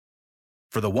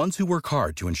For the ones who work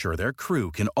hard to ensure their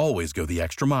crew can always go the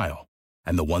extra mile,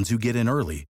 and the ones who get in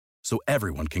early so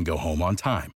everyone can go home on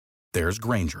time, there's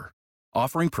Grainger,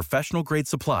 offering professional-grade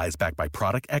supplies backed by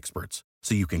product experts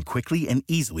so you can quickly and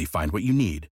easily find what you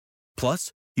need.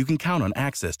 Plus, you can count on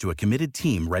access to a committed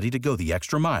team ready to go the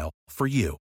extra mile for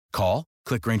you. Call,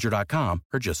 click Grainger.com,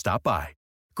 or just stop by.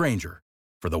 Grainger,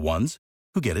 for the ones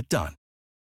who get it done.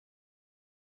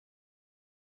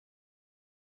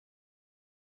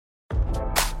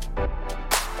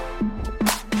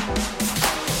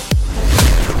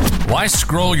 Why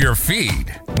scroll your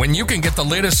feed when you can get the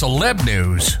latest celeb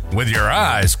news with your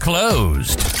eyes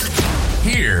closed?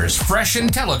 Here's fresh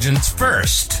intelligence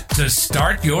first to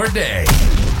start your day.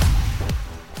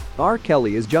 R.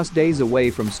 Kelly is just days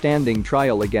away from standing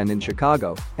trial again in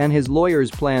Chicago, and his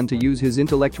lawyers plan to use his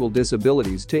intellectual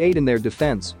disabilities to aid in their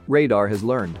defense, Radar has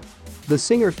learned. The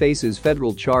singer faces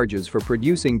federal charges for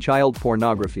producing child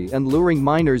pornography and luring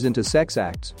minors into sex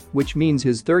acts, which means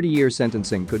his 30-year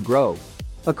sentencing could grow.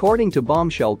 According to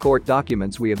bombshell court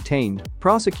documents we obtained,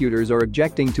 prosecutors are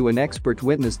objecting to an expert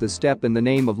witness the step in the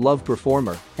name of Love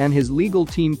performer, and his legal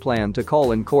team plan to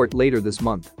call in court later this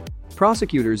month.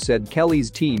 Prosecutors said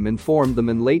Kelly's team informed them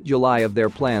in late July of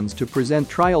their plans to present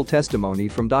trial testimony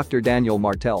from Dr. Daniel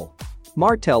Martel.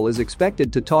 Martel is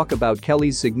expected to talk about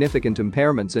Kelly's significant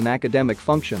impairments in academic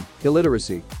function,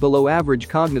 illiteracy, below-average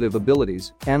cognitive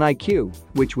abilities, and IQ,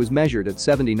 which was measured at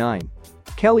 79.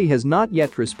 Kelly has not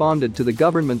yet responded to the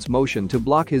government's motion to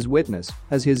block his witness,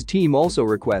 as his team also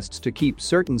requests to keep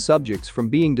certain subjects from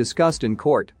being discussed in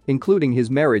court, including his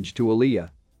marriage to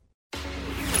Aaliyah.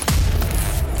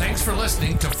 Thanks for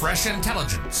listening to Fresh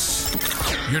Intelligence.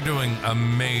 You're doing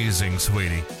amazing,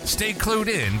 sweetie. Stay clued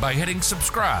in by hitting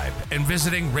subscribe and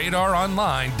visiting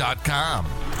radaronline.com.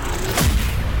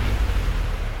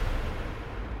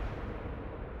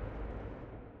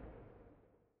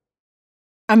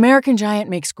 American Giant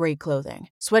makes great clothing,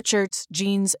 sweatshirts,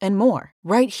 jeans, and more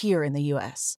right here in the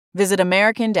U.S. Visit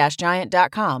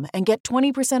American-Giant.com and get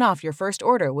 20% off your first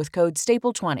order with code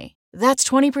STAPLE20. That's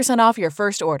 20% off your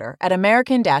first order at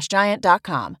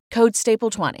American-Giant.com, code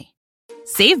STAPLE20.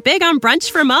 Save big on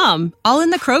brunch for mom, all in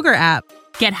the Kroger app.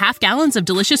 Get half gallons of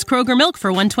delicious Kroger milk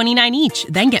for $1.29 each.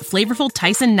 Then get flavorful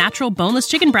Tyson natural boneless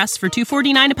chicken breasts for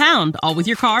 $2.49 a pound, all with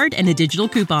your card and a digital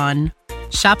coupon.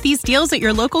 Shop these deals at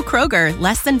your local Kroger,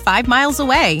 less than 5 miles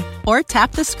away. Or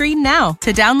tap the screen now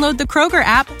to download the Kroger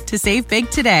app to save big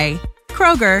today.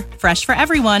 Kroger, fresh for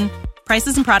everyone.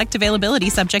 Prices and product availability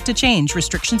subject to change.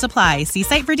 Restrictions apply. See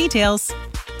site for details.